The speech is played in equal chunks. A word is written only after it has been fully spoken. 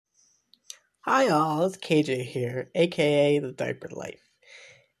Hi all, it's KJ here, aka The Diaper Life.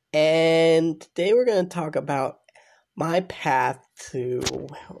 And today we're going to talk about my path to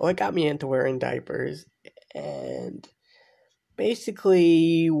what got me into wearing diapers and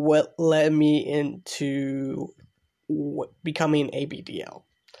basically what led me into becoming ABDL.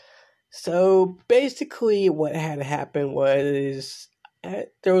 So basically what had happened was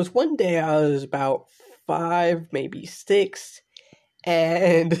there was one day I was about 5, maybe 6,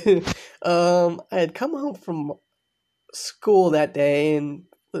 and I had come home from school that day and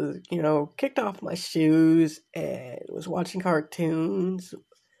was, kicked off my shoes and was watching cartoons.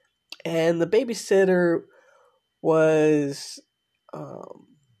 And the babysitter was um,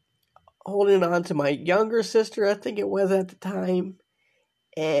 holding on to my younger sister, I think it was at the time.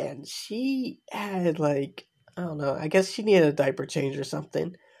 And she had, I don't know, I guess she needed a diaper change or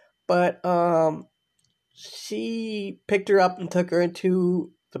something. But she picked her up and took her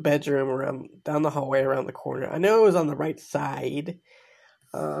into the bedroom around down the hallway around the corner. I know it was on the right side.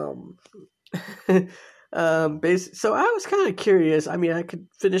 Um, so I was kind of curious. I mean, I could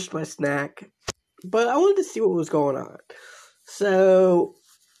finish my snack, but I wanted to see what was going on. So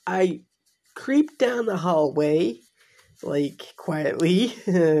I creeped down the hallway, quietly,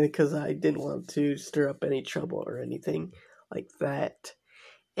 because I didn't want to stir up any trouble or anything like that.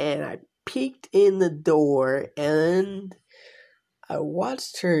 And I peeked in the door, and I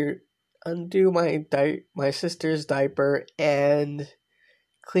watched her undo my sister's diaper and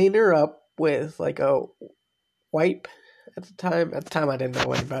clean her up with like a wipe at the time. At the time, I didn't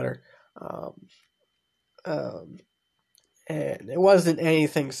know any better. Um, um, and it wasn't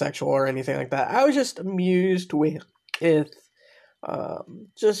anything sexual or anything like that. I was just amused with just,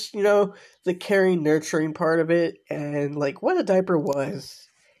 the caring, nurturing part of it and like what a diaper was.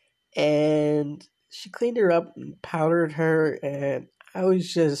 And she cleaned her up and powdered her, and I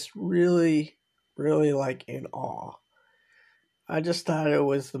was just really, really like in awe. I just thought it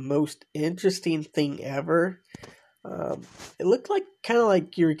was the most interesting thing ever. Um, it looked like kind of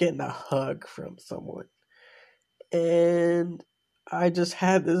like you were getting a hug from someone. And I just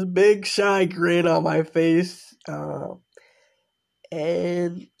had this big shy grin on my face.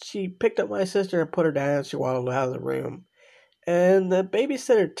 And she picked up my sister and put her down. She waddled out of the room. And the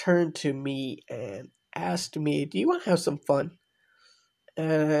babysitter turned to me and asked me, "Do you want to have some fun?"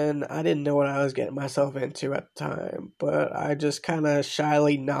 And I didn't know what I was getting myself into at the time, but I just kind of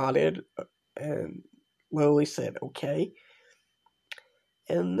shyly nodded and lowly said, "Okay."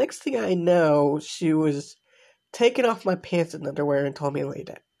 And next thing I know, she was taking off my pants and underwear and told me to lay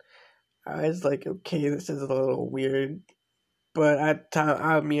down. I was like, okay, this is a little weird. But at the time,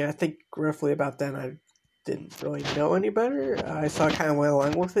 I mean, I think roughly about then, I didn't really know any better. I saw kind of went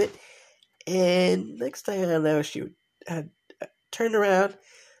along with it. And next thing I know, she had turned around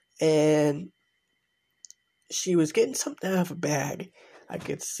and she was getting something out of a bag. I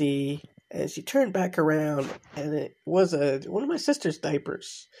could see. And she turned back around, and it was one of my sister's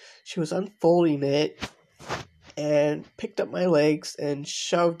diapers. She was unfolding it and picked up my legs and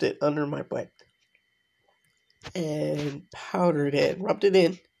shoved it under my butt and powdered it, rubbed it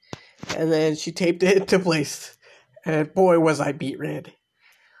in, and then she taped it into place. And boy, was I beat red.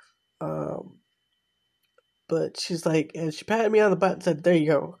 Um, but she's like, and she patted me on the butt and said, "There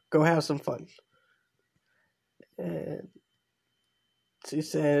you go have some fun." And she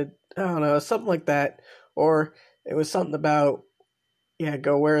said, I don't know, something like that, or it was something about, yeah,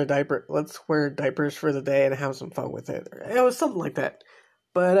 go wear a diaper. Let's wear diapers for the day and have some fun with it. It was something like that.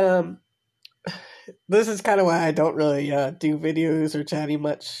 But this is kind of why I don't really do videos or chatting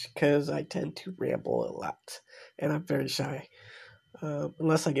much, because I tend to ramble a lot, and I'm very shy,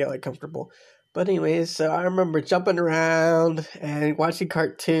 unless I get comfortable. But anyways, so I remember jumping around and watching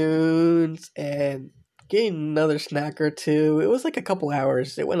cartoons and getting another snack or two. It was like a couple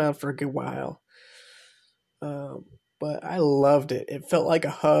hours. It went on for a good while. Um, but I loved it. It felt like a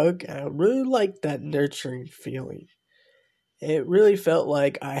hug. And I really liked that nurturing feeling. It really felt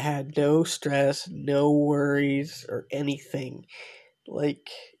like I had no stress, no worries, or anything. Like,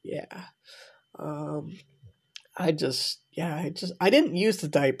 yeah. Um, I didn't use the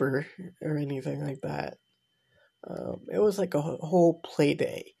diaper or anything like that. It was like a whole play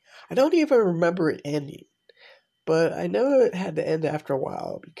day. I don't even remember it ending, but I know it had to end after a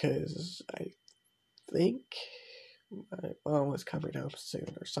while because I think my mom was coming home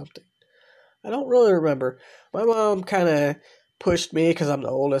soon or something. I don't really remember. My mom kind of pushed me because I'm the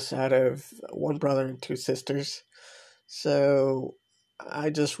oldest out of one brother and two sisters. So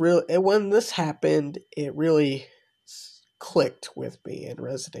I just really, when this happened, it really clicked with me and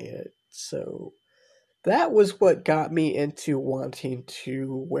resonated. So that was what got me into wanting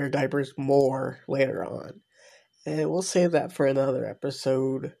to wear diapers more later on. And we'll save that for another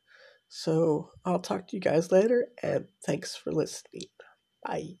episode. So I'll talk to you guys later, and thanks for listening.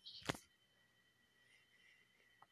 Bye.